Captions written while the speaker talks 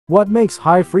What makes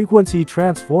high-frequency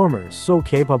transformers so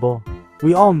capable?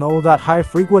 We all know that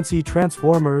high-frequency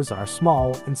transformers are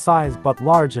small in size but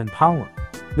large in power.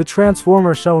 The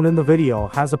transformer shown in the video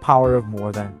has a power of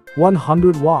more than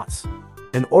 100 watts.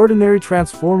 An ordinary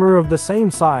transformer of the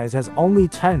same size has only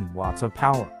 10 watts of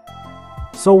power.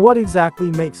 So what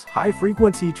exactly makes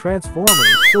high-frequency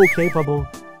transformers so capable?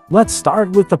 Let's start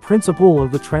with the principle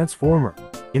of the transformer.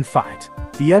 In fact,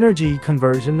 the energy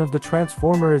conversion of the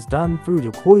transformer is done through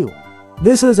the coil.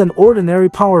 This is an ordinary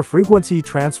power frequency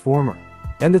transformer,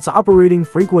 and its operating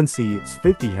frequency is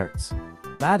 50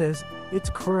 Hz. That is, its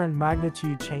current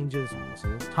magnitude changes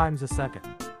times a second.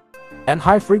 And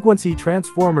high-frequency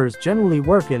transformers generally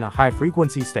work in a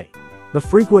high-frequency state. The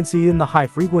frequency in the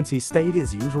high-frequency state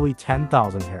is usually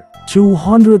 10,000 Hz,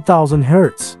 200,000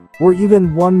 Hz, or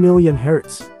even 1 million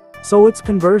Hz. So its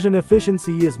conversion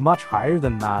efficiency is much higher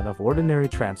than that of ordinary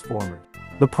transformers.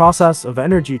 The process of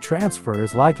energy transfer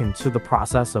is likened to the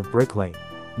process of bricklaying.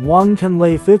 One can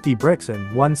lay 50 bricks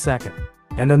in 1 second,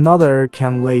 and another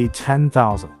can lay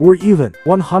 10,000 or even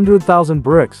 100,000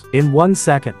 bricks in 1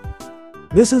 second.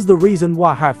 This is the reason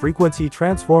why high-frequency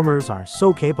transformers are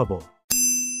so capable.